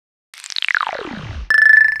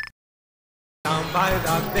by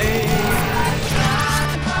the bay.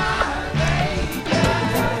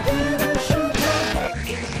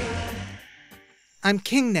 I'm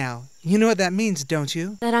king now. You know what that means, don't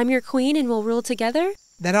you? That I'm your queen and we'll rule together?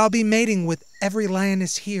 That I'll be mating with every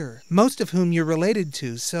lioness here, most of whom you're related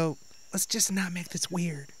to, so let's just not make this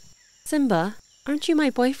weird. Simba, aren't you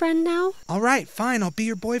my boyfriend now? All right, fine, I'll be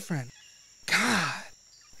your boyfriend. God,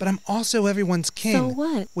 but I'm also everyone's king. So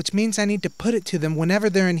what? Which means I need to put it to them whenever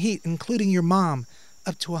they're in heat, including your mom,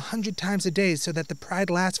 up to 100 times a day so that the pride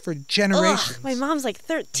lasts for generations. Ugh, my mom's like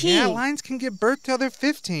 13. Yeah, lions can give birth till they're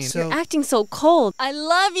 15. So You're acting so cold. I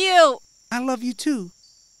love you! I love you too.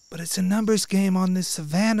 But it's a numbers game on this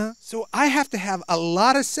savannah, so I have to have a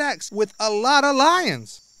lot of sex with a lot of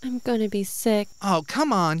lions. I'm gonna be sick. Oh,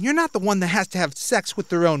 come on. You're not the one that has to have sex with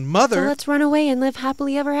their own mother. So let's run away and live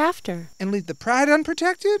happily ever after. And leave the pride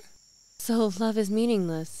unprotected? So love is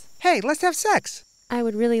meaningless. Hey, let's have sex. I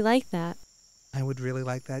would really like that. I would really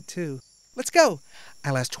like that too. Let's go.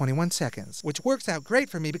 I last 21 seconds, which works out great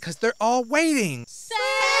for me because they're all waiting. Sex!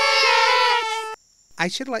 I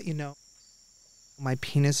should let you know. My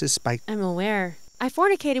penis is spiked. I'm aware. I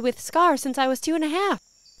fornicated with Scar since I was 2.5.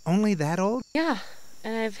 Only that old? Yeah,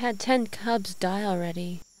 and I've had 10 cubs die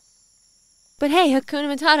already. But hey,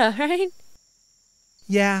 Hakuna Matata, right?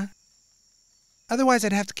 Yeah. Otherwise,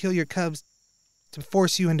 I'd have to kill your cubs to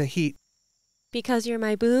force you into heat. Because you're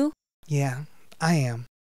my boo? Yeah, I am.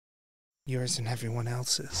 Yours and everyone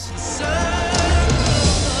else's.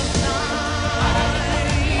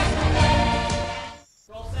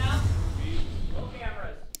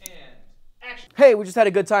 Hey, we just had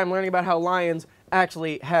a good time learning about how lions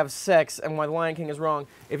actually have sex and why the Lion King is wrong.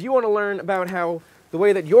 If you want to learn about how the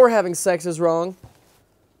way that you're having sex is wrong,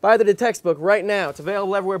 buy the textbook right now. It's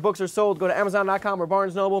available everywhere books are sold. Go to Amazon.com or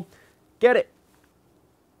Barnes & Noble. Get it.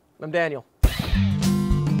 I'm Daniel.